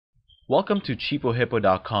Welcome to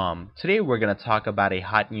cheapohippo.com. Today we're going to talk about a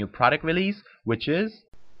hot new product release, which is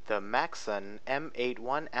the MAXSUN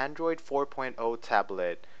M81 Android 4.0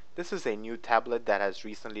 tablet. This is a new tablet that has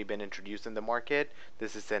recently been introduced in the market.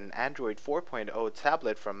 This is an Android 4.0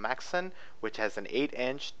 tablet from MAXSUN, which has an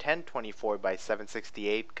 8-inch 1024 by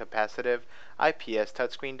 768 capacitive IPS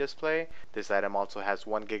touchscreen display. This item also has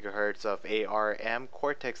 1 GHz of ARM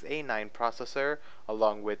Cortex A9 processor,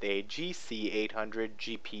 along with a GC800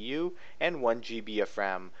 GPU and 1 GB of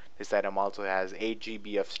RAM. This item also has 8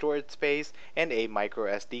 GB of storage space and a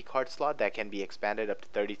micro SD card slot that can be expanded up to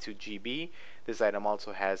 32 GB. This item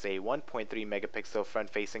also has a 1.3 megapixel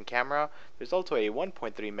front-facing camera. There's also a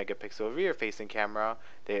 1.3 megapixel rear-facing camera.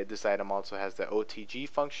 This item also has the OTG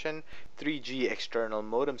function, 3G external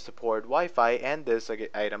modem support, Wi-Fi, and this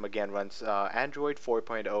item again runs Android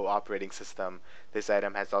 4.0 operating system. This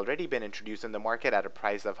item has already been introduced in the market at a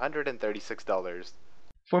price of $136.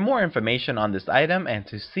 For more information on this item and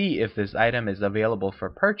to see if this item is available for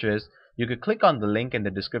purchase, you could click on the link in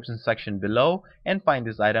the description section below and find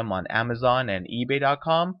this item on Amazon and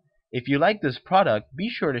eBay.com. If you like this product, be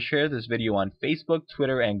sure to share this video on Facebook,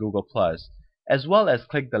 Twitter, and Google+, as well as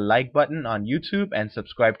click the like button on YouTube and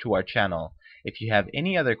subscribe to our channel. If you have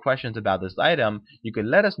any other questions about this item, you could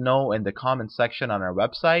let us know in the comment section on our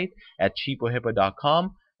website at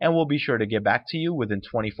cheapohippo.com, and we'll be sure to get back to you within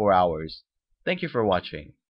 24 hours. Thank you for watching.